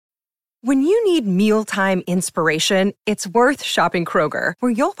When you need mealtime inspiration, it's worth shopping Kroger,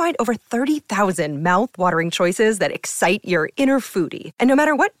 where you'll find over 30,000 mouth-watering choices that excite your inner foodie. And no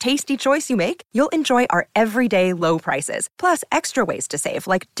matter what tasty choice you make, you'll enjoy our everyday low prices, plus extra ways to save,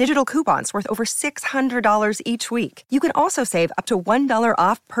 like digital coupons worth over $600 each week. You can also save up to $1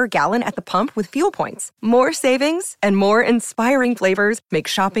 off per gallon at the pump with fuel points. More savings and more inspiring flavors make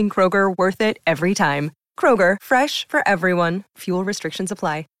shopping Kroger worth it every time. Kroger, fresh for everyone. Fuel restrictions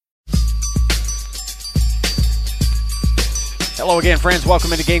apply. Hello again, friends.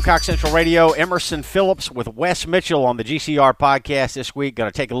 Welcome into Gamecock Central Radio. Emerson Phillips with Wes Mitchell on the GCR podcast this week.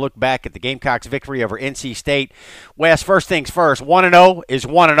 Going to take a look back at the Gamecocks' victory over NC State. Wes, first things first, 1-0 is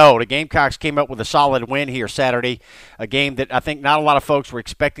 1-0. The Gamecocks came up with a solid win here Saturday, a game that I think not a lot of folks were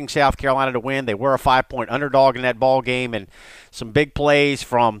expecting South Carolina to win. They were a 5-point underdog in that ball game, and some big plays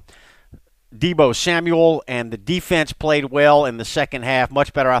from Deebo Samuel, and the defense played well in the second half,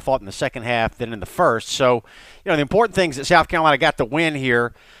 much better, I thought, in the second half than in the first. So, the important thing is that South Carolina got the win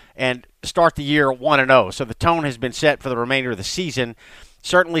here and start the year 1-0. So the tone has been set for the remainder of the season.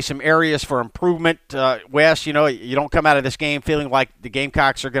 Certainly some areas for improvement. Wes, you don't come out of this game feeling like the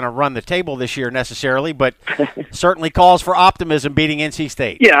Gamecocks are going to run the table this year necessarily, but certainly calls for optimism beting NC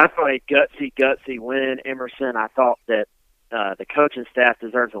State. Yeah, I thought a gutsy win, Emerson. I thought that the coaching staff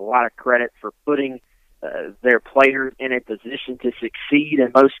deserves a lot of credit for putting their players in a position to succeed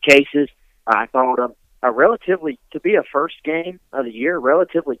in most cases. I thought a relatively, to be a first game of the year,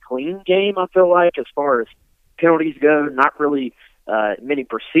 relatively clean game, I feel like, as far as penalties go. Not really many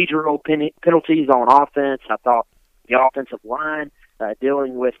procedural penalties on offense. I thought the offensive line,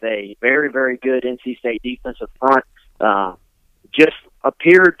 dealing with a very, very good NC State defensive front, just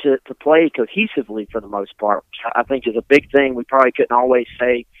appeared to play cohesively for the most part, which I think is a big thing we probably couldn't always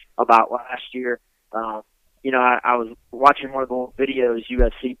say about last year. I was watching one of the little videos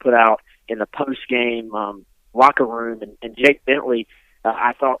USC put out in the post-game locker room, and Jake Bentley,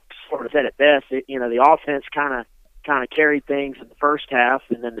 I thought, sort of said it best. The offense kind of carried things in the first half,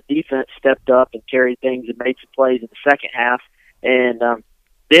 and then the defense stepped up and carried things and made some plays in the second half. And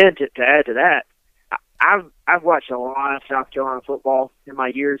then to add to that, I've watched a lot of South Carolina football in my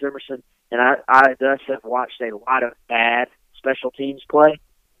years, Emerson, and I thus have watched a lot of bad special teams play.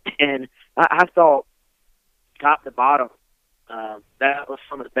 And I thought, top to bottom, that was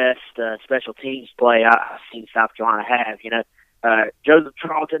some of the best special teams play I've seen South Carolina have. Joseph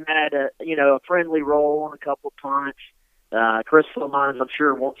Charlton had a friendly role on a couple of punts. Chris Lamons, I'm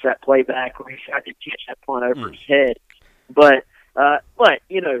sure, wants that play back where he tried to catch that punt over his head. But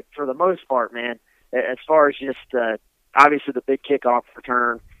for the most part, man, as far as just obviously the big kickoff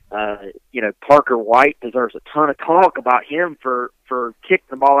return, Parker White deserves a ton of talk about him for kicking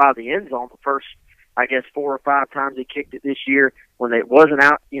the ball out of the end zone the first, I guess, 4 or 5 times he kicked it this year. When it wasn't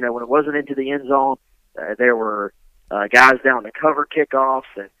out, when it wasn't into the end zone, there were guys down to cover kickoffs,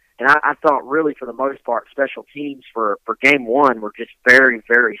 and I thought really for the most part special teams for game one were just very,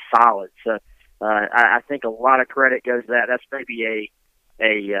 very solid. So I think a lot of credit goes to that. That's maybe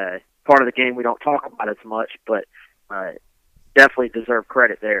a part of the game we don't talk about as much, but definitely deserve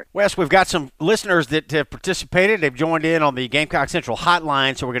credit there. Wes, we've got some listeners that have participated. They've joined in on the Gamecock Central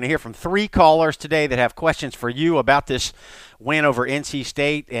hotline, so we're going to hear from 3 callers today that have questions for you about this win over NC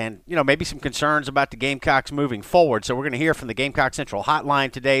State and, maybe some concerns about the Gamecocks moving forward. So we're going to hear from the Gamecock Central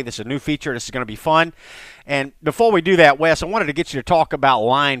hotline today. This is a new feature. This is going to be fun. And before we do that, Wes, I wanted to get you to talk about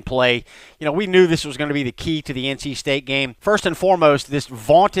line play. We knew this was going to be the key to the NC State game. First and foremost, this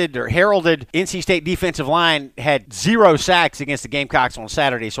vaunted or heralded NC State defensive line had 0 sacks against the Gamecocks on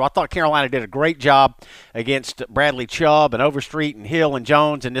Saturday. So I thought Carolina did a great job against Bradley Chubb and Overstreet and Hill and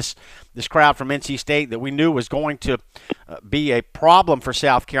Jones and this crowd from NC State that we knew was going to be a problem for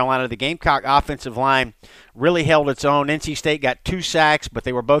South Carolina. The Gamecock offensive line really held its own. NC State got 2 sacks, but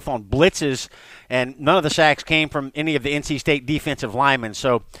they were both on blitzes, and none of the sacks came from any of the NC State defensive linemen.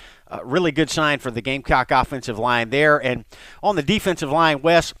 So really good sign for the Gamecock offensive line there. And on the defensive line,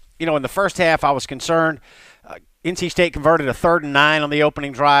 Wes, in the first half I was concerned. NC State converted a 3rd and 9 on the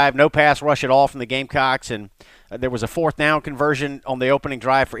opening drive, no pass rush at all from the Gamecocks, and there was a 4th down conversion on the opening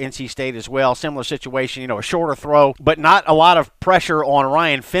drive for NC State as well. Similar situation, a shorter throw, but not a lot of pressure on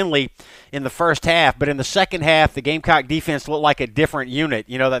Ryan Finley in the first half. But in the second half, the Gamecock defense looked like a different unit.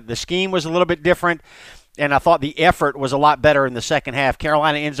 That the scheme was a little bit different, and I thought the effort was a lot better in the second half.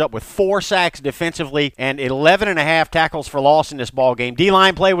 Carolina ends up with 4 sacks defensively and 11.5 tackles for loss in this ball game.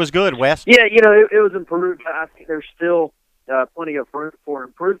 D-line play was good, Wes. Yeah, it was improved. I think there's still plenty of room for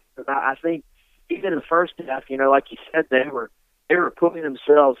improvement. I think even in the first half, like you said, they were putting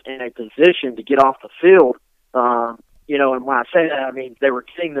themselves in a position to get off the field. And when I say that, I mean they were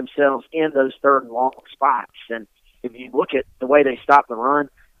getting themselves in those third and long spots. And if you look at the way they stopped the run,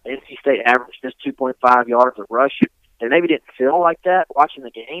 NC State averaged just 2.5 yards a rush. And maybe didn't feel like that watching the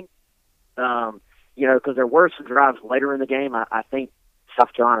game, because there were some drives later in the game. I think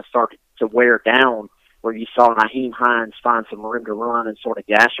South Carolina started to wear down, where you saw Nyheim Hines find some room to run and sort of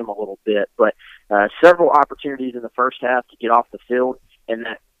gash him a little bit. But several opportunities in the first half to get off the field, and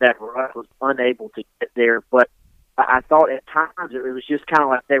that rush was unable to get there. But I thought at times it was just kind of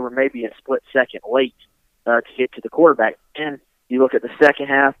like they were maybe a split second late to get to the quarterback. And you look at the second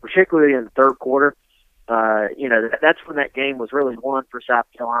half, particularly in the third quarter, that's when that game was really won for South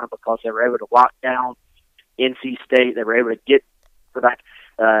Carolina, because they were able to lock down NC State. They were able to get back.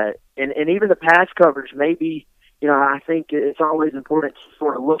 And even the pass coverage, maybe, I think it's always important to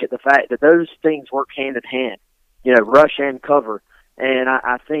sort of look at the fact that those things work hand in hand, rush and cover. And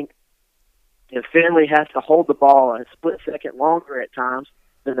I think if Finley has to hold the ball a split second longer at times,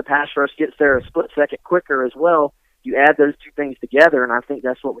 then the pass rush gets there a split second quicker as well. You add those two things together, and I think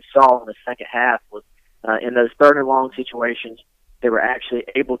that's what we saw in the second half was in those third and long situations, they were actually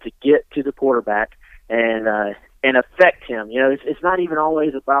able to get to the quarterback and affect him. It's not even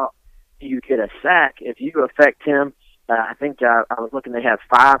always about do you get a sack. If you affect him, I think I was looking, they have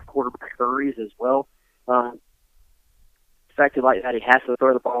 5 quarterback hurries as well. Affected like that, he has to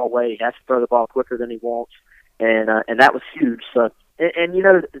throw the ball away. He has to throw the ball quicker than he wants, and that was huge. So, and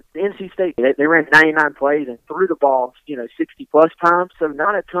the NC State, they ran 99 plays and threw the ball, 60 plus times. So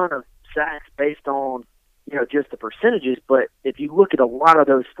not a ton of sacks based on just the percentages. But if you look at a lot of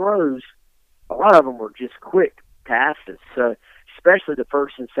those throws, a lot of them were just quick passes. So especially the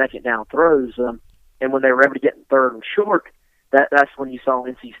first and second down throws, and when they were able to get in third and short, that's when you saw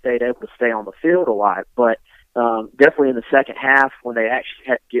NC State able to stay on the field a lot. But definitely in the second half, when they actually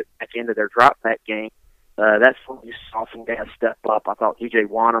had to get back into their drop back game, that's when you saw some guys step up. I thought DJ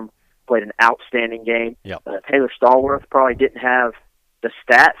Wanham played an outstanding game. Yep. Taylor Stallworth probably didn't have the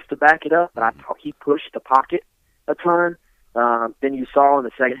stats to back it up, but I thought he pushed the pocket a ton. Then you saw in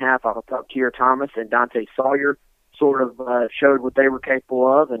the second half, I thought Keir Thomas and Dante Sawyer sort of showed what they were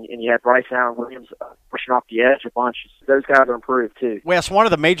capable of, and you had Bryce Allen Williams pushing off the edge a bunch. Those guys are improved too. Wes, one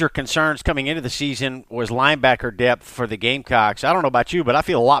of the major concerns coming into the season was linebacker depth for the Gamecocks. I don't know about you, but I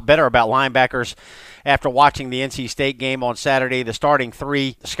feel a lot better about linebackers after watching the NC State game on Saturday. The starting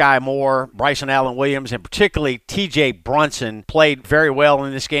 3, Sky Moore, Bryson Allen Williams, and particularly T.J. Brunson played very well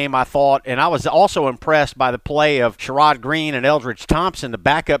in this game, I thought. And I was also impressed by the play of Sherrod Green and Eldridge Thompson, the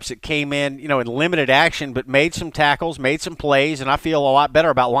backups that came in, in limited action, but made some tackles, made some plays, and I feel a lot better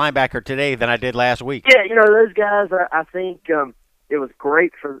about linebacker today than I did last week. Yeah, those guys, I think it was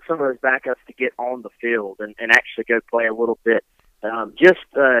great for some of those backups to get on the field and actually go play a little bit. Just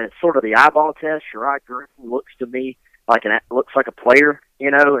sort of the eyeball test, Sherrod Green looks to me looks like a player,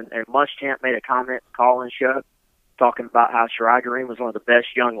 and Muschamp made a comment in the call-in show talking about how Sherrod Green was one of the best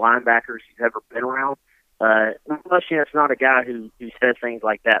young linebackers he's ever been around. Muschamp's not a guy who says things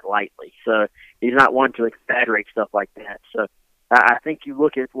like that lightly, so he's not one to exaggerate stuff like that. So I think you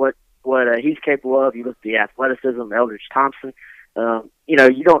look at what he's capable of. You look at the athleticism, Eldridge Thompson.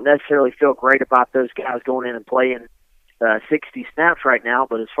 You don't necessarily feel great about those guys going in and playing 60 snaps right now,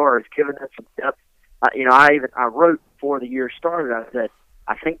 but as far as giving them some depth, I wrote before the year started, I said,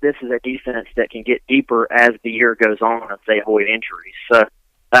 I think this is a defense that can get deeper as the year goes on if they avoid injuries. So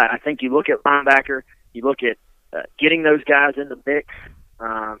I think you look at linebacker, you look at getting those guys in the mix,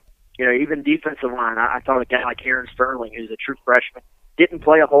 even defensive line. I thought a guy like Aaron Sterling, who's a true freshman, didn't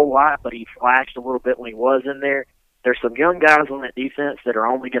play a whole lot, but he flashed a little bit when he was in there. There's some young guys on that defense that are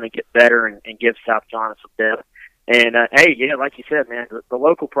only going to get better and give South Carolina some depth. And, like you said, man, the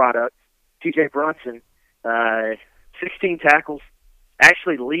local product, T.J. Brunson, 16 tackles,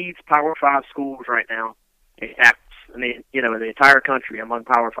 actually leads Power 5 schools right now in tackles. In the entire country among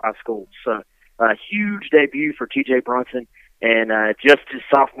Power 5 schools. So a huge debut for T.J. Brunson, and just his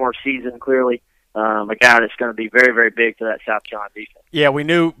sophomore season, clearly, a guy that's going to be very, very big to that South Carolina defense. Yeah, we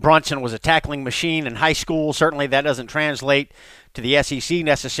knew Brunson was a tackling machine in high school. Certainly that doesn't translate to the SEC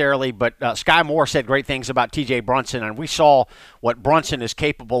necessarily, but Sky Moore said great things about T.J. Brunson, and we saw what Brunson is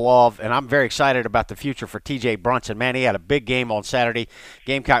capable of, and I'm very excited about the future for T.J. Brunson. Man, he had a big game on Saturday.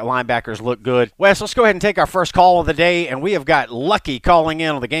 Gamecock linebackers look good. Wes, let's go ahead and take our first call of the day, and we have got Lucky calling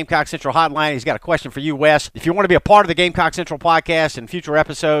in on the Gamecock Central hotline. He's got a question for you, Wes. If you want to be a part of the Gamecock Central podcast and future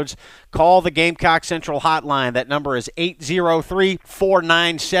episodes, call the Gamecock Central hotline. That number is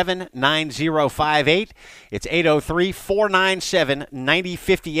 803-497-9058. It's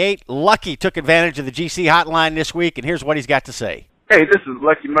 803-497-9058. Lucky took advantage of the GC hotline this week, and here's what he's got to say. Hey, this is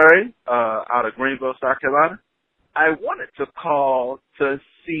Lucky Murray out of Greenville, South Carolina. I wanted to call to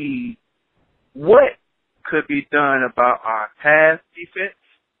see what could be done about our pass defense.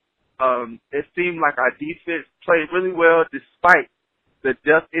 It seemed like our defense played really well despite the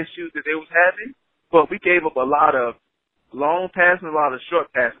depth issues that they was having, but we gave up a lot of long passes and a lot of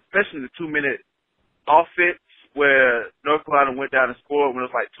short passes, especially the 2-minute offense where North Carolina went down and scored when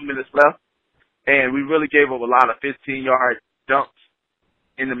it was like 2 minutes left. And we really gave up a lot of 15-yard dumps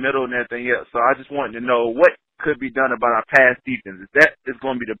in the middle and everything else. So I just wanted to know what could be done about our pass defense. That is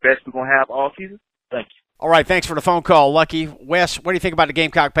going to be the best we're going to have all season. Thank you. All right, thanks for the phone call, Lucky. Wes, what do you think about the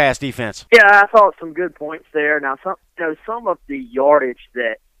Gamecock pass defense? Yeah, I thought some good points there. Now, some of the yardage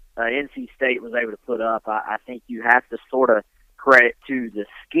that NC State was able to put up, I think you have to sort of credit to the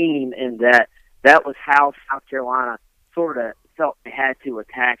scheme in that was how South Carolina sort of felt they had to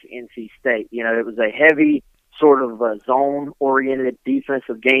attack NC State. You know, it was a heavy sort of zone-oriented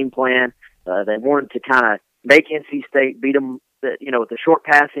defensive game plan. They wanted to kind of make NC State beat them, with the short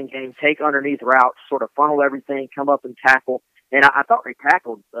passing game, take underneath routes, sort of funnel everything, come up and tackle. And I thought they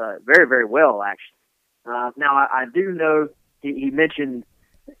tackled very, very well, actually. Now, I do know he mentioned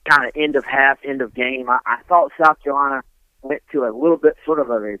kind of end of half, end of game. I thought South Carolina went to a little bit sort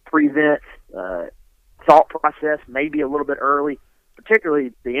of a prevent thought process, maybe a little bit early,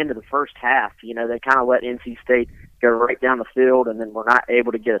 particularly the end of the first half. You know, they kind of let NC State go right down the field, and then were not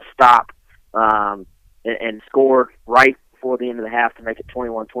able to get a stop and score right before the end of the half to make it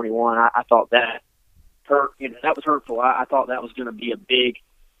 21-21. I thought that hurt. You know, that was hurtful. I thought that was going to be a big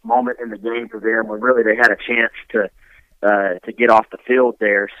moment in the game for them when really they had a chance to get off the field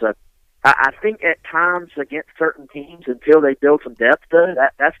there. So I think at times against certain teams, until they build some depth, though,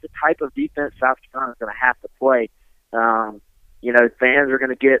 that's the type of defense South Carolina is going to have to play. Fans are going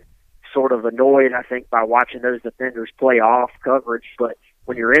to get sort of annoyed, I think, by watching those defenders play off coverage. But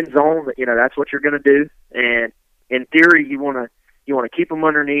when you're in zone, that's what you're going to do. And in theory, you want to keep them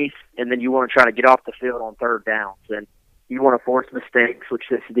underneath, and then you want to try to get off the field on third downs. And you want to force mistakes, which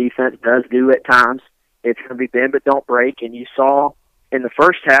this defense does do at times. It's going to be bend but don't break. And you saw in the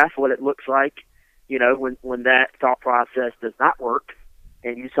first half what it looks like, when that thought process does not work.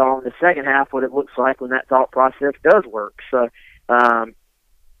 And you saw in the second half what it looks like when that thought process does work. So there are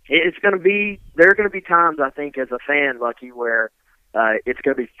going to be times, I think, as a fan, Lucky, where it's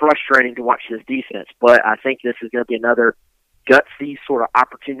going to be frustrating to watch this defense. But I think this is going to be another gutsy, sort of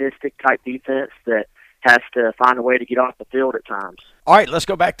opportunistic type defense that has to find a way to get off the field at times. All right, let's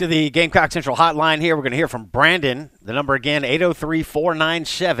go back to the Gamecock Central hotline here. We're going to hear from Brandon. The number again,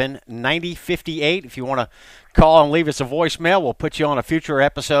 803-497-9058. If you want to call and leave us a voicemail, we'll put you on a future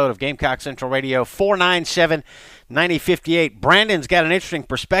episode of Gamecock Central Radio, 497-9058. Brandon's got an interesting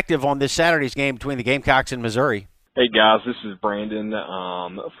perspective on this Saturday's game between the Gamecocks and Missouri. Hey, guys, this is Brandon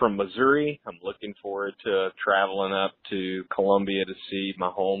from Missouri. I'm looking forward to traveling up to Columbia to see my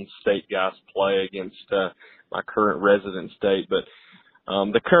home state guys play against my current resident state. But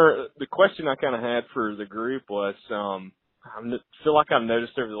the question I kind of had for the group was I feel like I've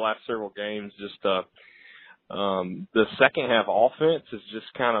noticed over the last several games just the second half offense has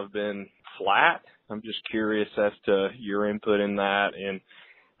just kind of been flat. I'm just curious as to your input in that. And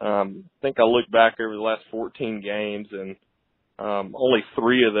I think I look back over the last 14 games, and only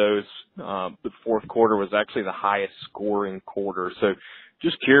 3 of those, the fourth quarter was actually the highest scoring quarter. So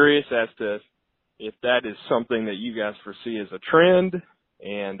just curious as to if that is something that you guys foresee as a trend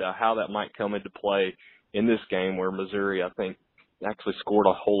and how that might come into play in this game where Missouri, I think, actually scored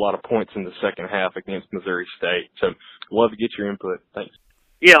a whole lot of points in the second half against Missouri State. So I'd love to get your input. Thanks.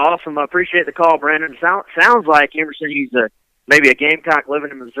 Yeah, awesome. I appreciate the call, Brandon. Sounds like Emerson, he's maybe a Gamecock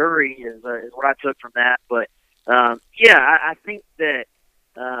living in Missouri is what I took from that. But, I think that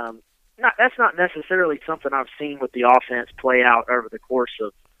that's not necessarily something I've seen with the offense play out over the course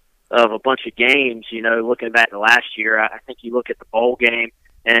of a bunch of games. Looking back to last year, I think you look at the bowl game,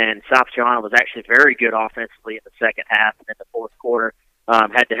 and South Carolina was actually very good offensively in the second half, and in the fourth quarter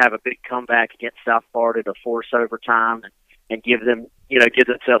had to have a big comeback against South Florida to force overtime and give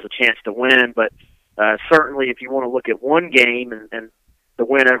themselves a chance to win. But certainly, if you want to look at one game and the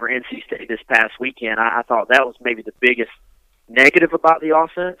win over NC State this past weekend, I thought that was maybe the biggest negative about the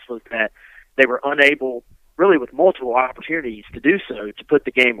offense, was that they were unable, really with multiple opportunities to do so, to put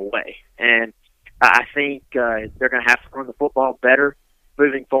the game away. And I think they're going to have to run the football better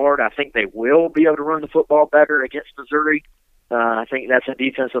moving forward. I think they will be able to run the football better against Missouri. I think that's a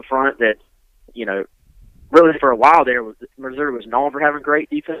defensive front that, really for a while there, Missouri was known for having great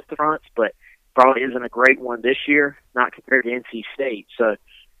defensive fronts, but probably isn't a great one this year, not compared to NC State. So,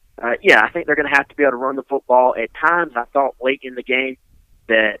 I think they're going to have to be able to run the football. At times, I thought late in the game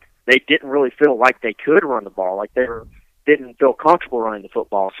that they didn't really feel like they could run the ball, like didn't feel comfortable running the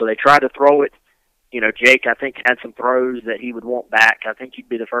football. So they tried to throw it. Jake, I think, had some throws that he would want back. I think he'd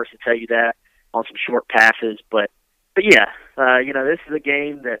be the first to tell you that on some short passes. But yeah, this is a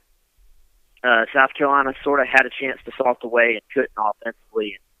game that South Carolina sort of had a chance to salt away and couldn't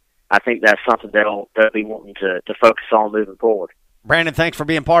offensively. I think that's something they'll be wanting to focus on moving forward. Brandon, thanks for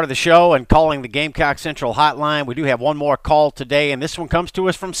being part of the show and calling the Gamecock Central hotline. We do have one more call today, and this one comes to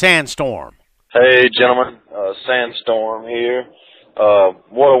us from Sandstorm. Hey, gentlemen, Sandstorm here.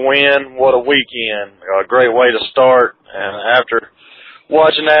 What a win, what a weekend. A great way to start. And after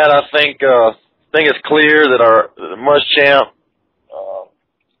watching that, I think it's clear that our Muschamp,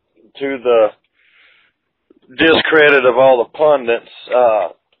 to the discredit of all the pundits,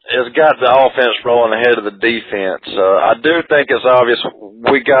 has got the offense rolling ahead of the defense. I do think it's obvious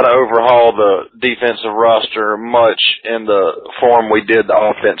we got to overhaul the defensive roster much in the form we did the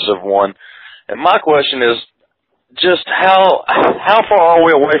offensive one. And my question is just how far are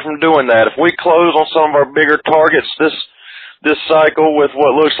we away from doing that? If we close on some of our bigger targets this cycle with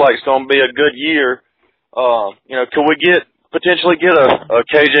what looks like it's going to be a good year, could we potentially get a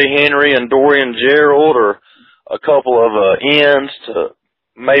KJ Henry and Dorian Gerald or a couple of ends to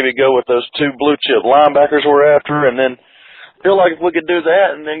maybe go with those two blue chip linebackers we're after, and then feel like if we could do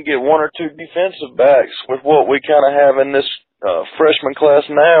that and then get one or two defensive backs with what we kind of have in this freshman class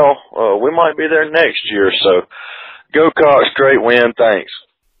now, we might be there next year. So go Cox, great win, thanks.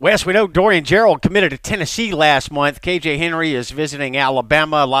 Wes, we know Dorian Gerald committed to Tennessee last month. KJ Henry is visiting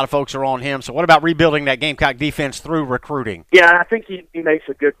Alabama. A lot of folks are on him. So what about rebuilding that Gamecock defense through recruiting? Yeah, I think he makes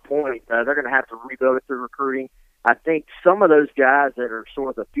a good point. They're going to have to rebuild it through recruiting. I think some of those guys that are sort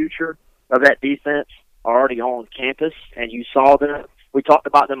of the future of that defense are already on campus, and you saw them. We talked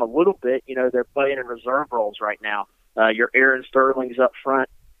about them a little bit. They're playing in reserve roles right now. Your Aaron Sterling's up front.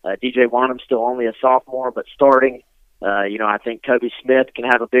 DJ Wanham's still only a sophomore, but starting. I think Kobe Smith can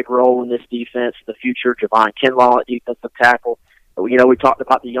have a big role in this defense in the future. Javon Kinlaw at defensive tackle. We talked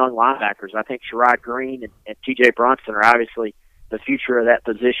about the young linebackers. I think Sherrod Green and T.J. Brunson are obviously the future of that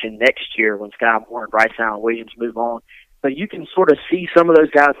position next year when Sky Moore and Bryce Allen Williams move on. So you can sort of see some of those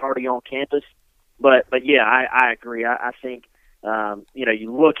guys already on campus. But yeah, I agree. I think,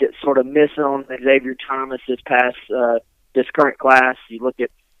 you look at sort of missing on Xavier Thomas this current class. You look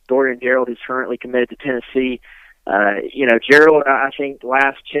at Dorian Gerald, who's currently committed to Tennessee. Gerald, I think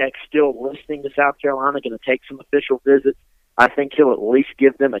last check, still listening to South Carolina, going to take some official visits. I think he'll at least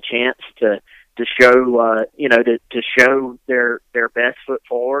give them a chance to show, to show their best foot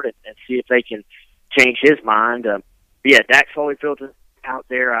forward and see if they can change his mind. Dax Holyfield is out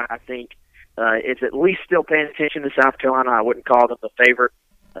there. I think is at least still paying attention to South Carolina. I wouldn't call them the favorite.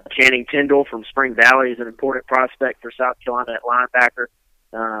 Channing Tindall from Spring Valley is an important prospect for South Carolina at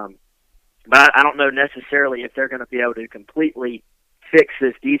linebacker. But I don't know necessarily if they're going to be able to completely fix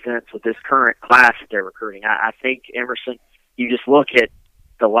this defense with this current class that they're recruiting. I think Emerson, you just look at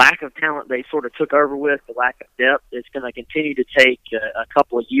the lack of talent they sort of took over with, the lack of depth. It's going to continue to take a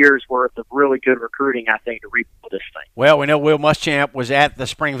couple of years' worth of really good recruiting, I think, to rebuild this thing. Well, we know Will Muschamp was at the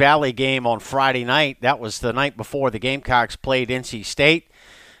Spring Valley game on Friday night. That was the night before the Gamecocks played NC State.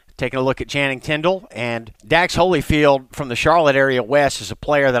 Taking a look at Channing Tindall, and Dax Holyfield from the Charlotte area west is a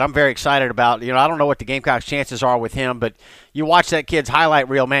player that I'm very excited about. I don't know what the Gamecocks' chances are with him, but you watch that kid's highlight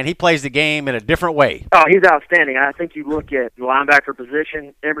reel, man, he plays the game in a different way. Oh, he's outstanding. I think you look at the linebacker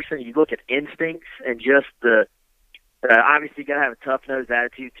position, Emerson, you look at instincts and just the obviously you got to have a tough-nosed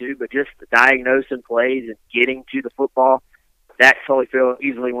attitude too, but just diagnosing plays and getting to the football. Dax Holyfield is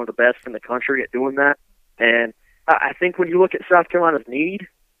easily one of the best in the country at doing that. And I think when you look at South Carolina's need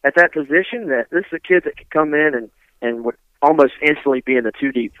at that position, that this is a kid that could come in and would almost instantly be in the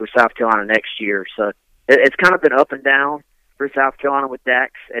 2 deep for South Carolina next year. So it's kind of been up and down for South Carolina with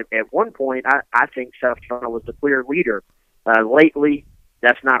Dax. At one point, I think South Carolina was the clear leader. Lately,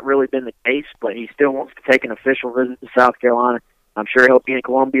 that's not really been the case, but he still wants to take an official visit to South Carolina. I'm sure he'll be in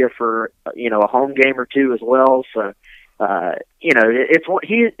Columbia for a home game or two as well. So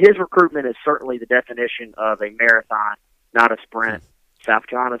his recruitment is certainly the definition of a marathon, not a sprint. South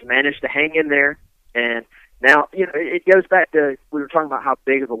Carolina's managed to hang in there, and now it goes back to we were talking about how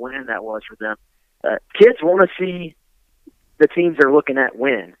big of a win that was for them. Kids want to see the teams they're looking at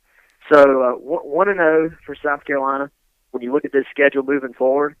win. So 1-0 for South Carolina. When you look at this schedule moving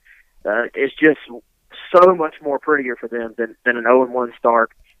forward, it's just so much more prettier for them than an 0-1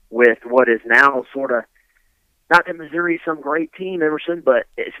 start with what is now sort of, not that Missouri is some great team, Emerson, but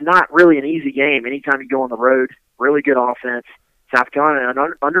it's not really an easy game. Anytime you go on the road, really good offense. South Carolina,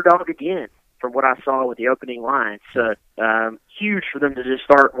 an underdog again. from what I saw with the opening line. So huge for them to just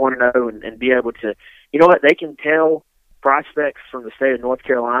start 1-0 and be able to, you know what, they can tell prospects from the state of North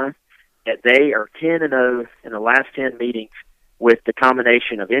Carolina that they are 10-0 in the last 10 meetings with the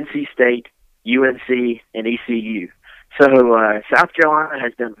combination of NC State, UNC, and ECU. So South Carolina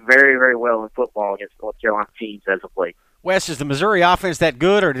has done very, very well in football against North Carolina teams as of late. Wes, is the Missouri offense that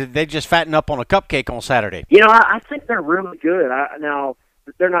good, or did they just fatten up on a cupcake on Saturday? You know, I think they're really good. Now,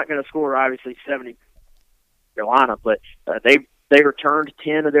 they're not going to score, obviously, 70 Carolina, but they returned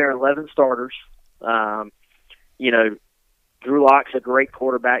 10 of their 11 starters. You know, Drew Lock's a great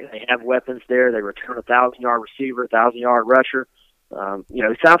quarterback. They have weapons there. They return a 1,000-yard receiver, 1,000-yard rusher. You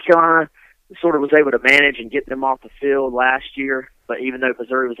know, South Carolina sort of was able to manage and get them off the field last year, but even though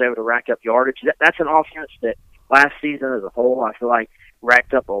Missouri was able to rack up yardage, that's an offense that last season as a whole, I feel like,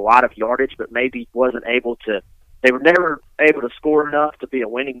 racked up a lot of yardage, but maybe wasn't able to – they were never able to score enough to be a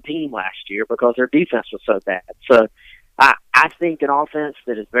winning team last year because their defense was so bad. So I think an offense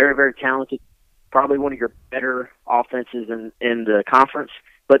that is very, very talented, probably one of your better offenses in the conference,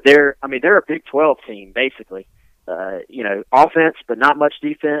 but they're a Big 12 team, basically. You know, offense, but not much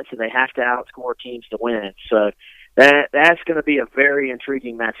defense, and they have to outscore teams to win. So that's going to be a very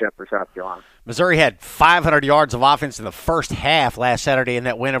intriguing matchup for South Carolina. Missouri had 500 yards of offense in the first half last Saturday in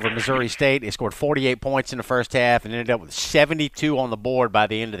that win over Missouri State. They scored 48 points in the first half and ended up with 72 on the board by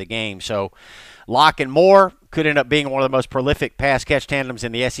the end of the game. So Locke and Moore could end up being one of the most prolific pass-catch tandems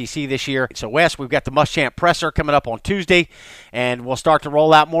in the SEC this year. So, Wes, we've got the Muschamp Presser coming up on Tuesday, and we'll start to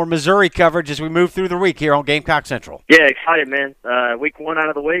roll out more Missouri coverage as we move through the week here on Gamecock Central. Yeah, excited, man. Week 1 out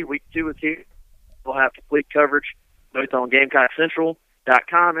of the way. Week 2 is here. We'll have complete coverage both on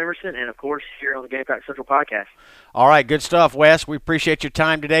GamecockCentral.com, Emerson, and, of course, here on the Gamecock Central podcast. All right, good stuff, Wes. We appreciate your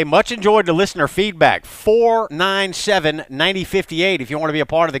time today. Much enjoyed the listener feedback. 497-9058 if you want to be a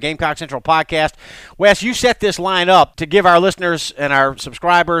part of the Gamecock Central podcast. Wes, you set this line up to give our listeners and our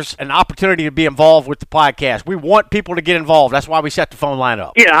subscribers an opportunity to be involved with the podcast. We want people to get involved. That's why we set the phone line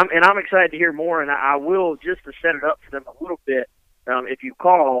up. Yeah, I'm excited to hear more, and I will, just to set it up for them a little bit, if you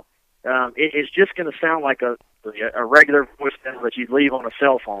call, it's just going to sound like a regular voicemail that you'd leave on a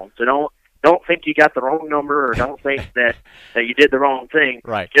cell phone. So don't think you got the wrong number, or don't think that you did the wrong thing.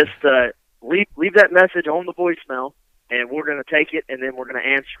 Right. Just leave that message on the voicemail, and we're going to take it, and then we're going to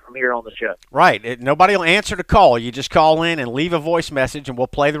answer from here on the show. Right. Nobody will answer the call. You just call in and leave a voice message, and we'll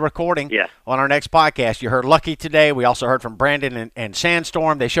play the recording on our next podcast. You heard Lucky today. We also heard from Brandon and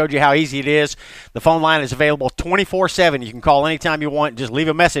Sandstorm. They showed you how easy it is. The phone line is available 24/7. You can call anytime you want. Just leave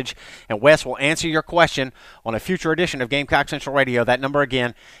a message, and Wes will answer your question on a future edition of Gamecock Central Radio. That number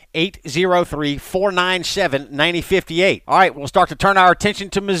again, 803-497-9058. All right, we'll start to turn our attention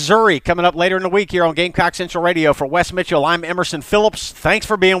to Missouri coming up later in the week here on Gamecock Central Radio. For Wes Mitchell, I'm Emerson Phillips. Thanks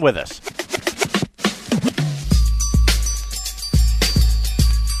for being with us.